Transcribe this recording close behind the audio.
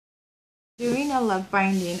Doing a love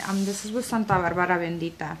binding. This is with Santa Barbara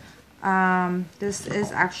Bendita. This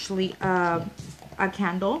is actually a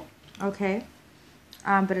candle, okay?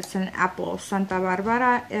 But it's an apple. Santa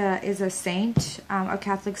Barbara is a saint, a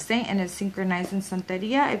Catholic saint, and it's synchronized in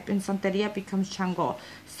santeria. In santeria, it becomes Chango.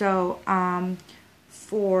 So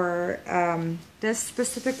for this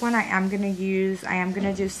specific one, I am gonna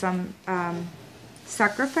do some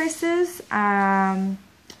sacrifices,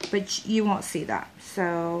 but you won't see that.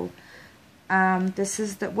 So this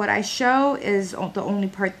is what I show is the only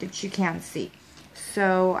part that you can see.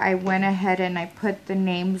 So I went ahead and I put the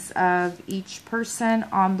names of each person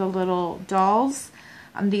on the little dolls.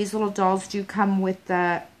 These little dolls do come with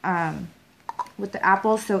the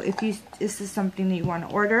apple. So if this is something that you want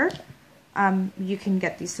to order, you can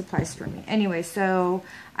get these supplies from me. Anyway, so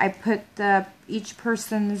I put each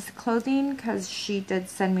person's clothing, because she did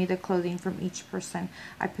send me the clothing from each person.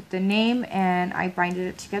 I put the name and I binded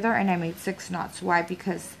it together, and I made 6 knots. Why?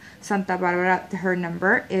 Because Santa Barbara, her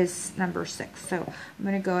number is number 6. So I'm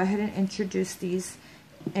going to go ahead and introduce these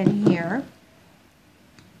in here.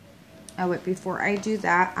 Oh, wait, before I do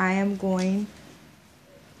that, I am going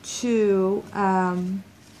to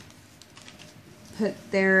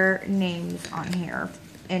put their names on here,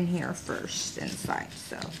 in here first, inside.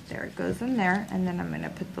 So there it goes in there, and then I'm going to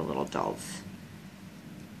put the little dolls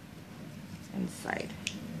inside.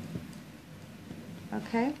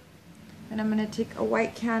 Okay, and I'm going to take a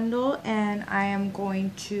white candle, and I am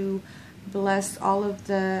going to bless all of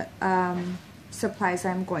the supplies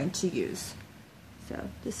I'm going to use. So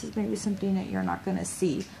this is maybe something that you're not going to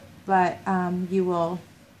see, but you will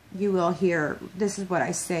hear. This is what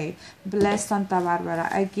I say. Bless Santa Barbara.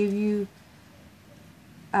 I give you,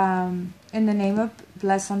 in the name of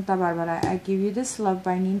Bless Santa Barbara, I give you this love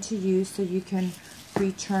binding to you so you can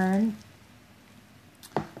return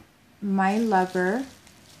my lover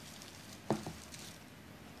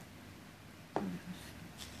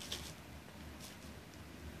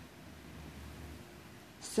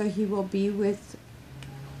so he will be with,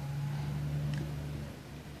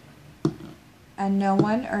 and no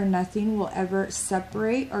one or nothing will ever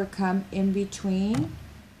separate or come in between.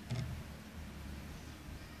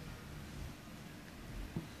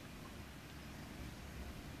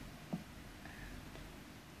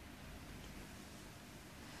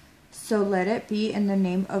 So let it be in the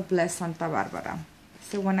name of Bless Santa Barbara.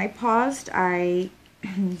 So when I paused, so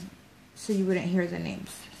you wouldn't hear the names.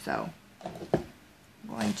 So I'm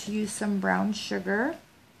going to use some brown sugar.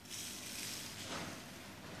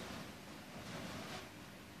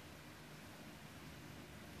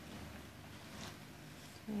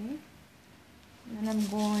 Okay. And then I'm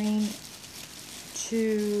going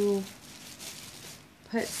to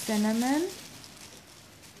put cinnamon.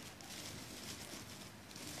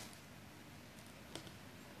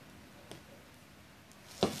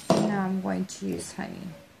 Now I'm going to use honey.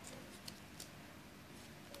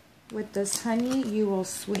 With this honey, you will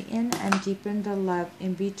sweeten and deepen the love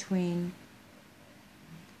in between,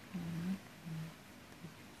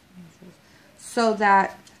 so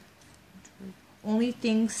that only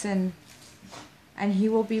things and he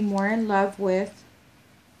will be more in love with,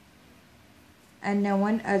 and no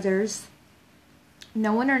one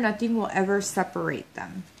or nothing will ever separate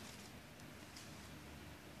them.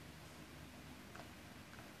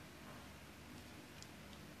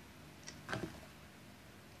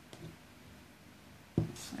 I'm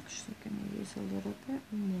actually going to use a little bit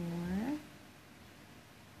more.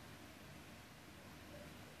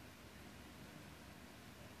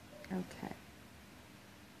 Okay.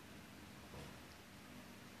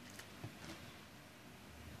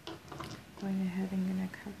 Going ahead and going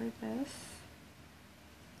to cover this.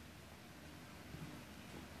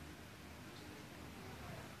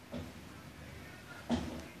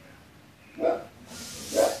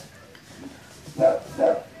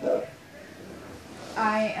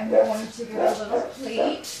 I am going to get a little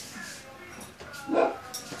plate.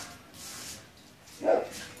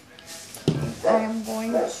 I am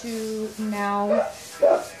going to now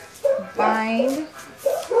bind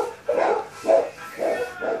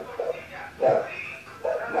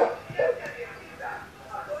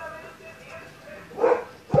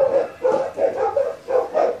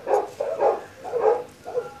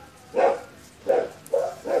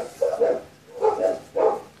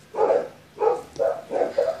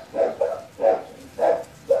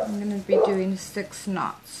be doing 6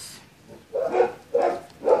 knots.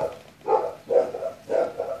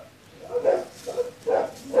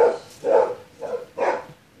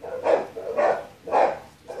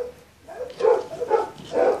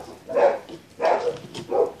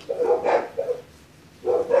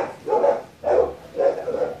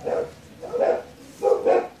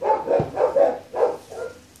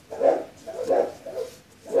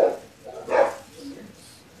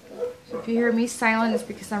 hear me silent, it's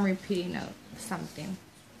because I'm repeating something.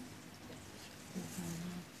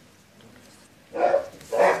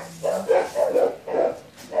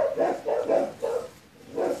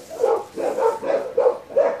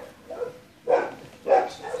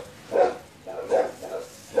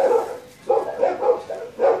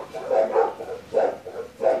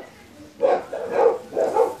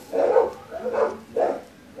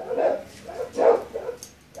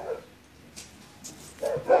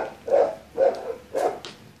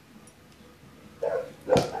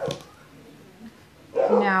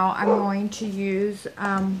 Now I'm going to use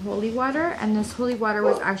holy water, and this holy water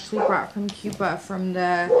was actually brought from Cuba, from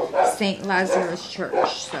the St. Lazarus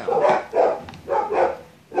Church. So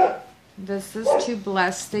this is to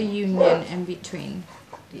bless the union in between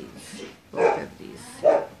these, both of these.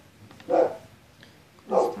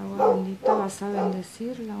 Con esta agua bendita vas a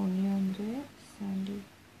bendecir la unión de Sandy.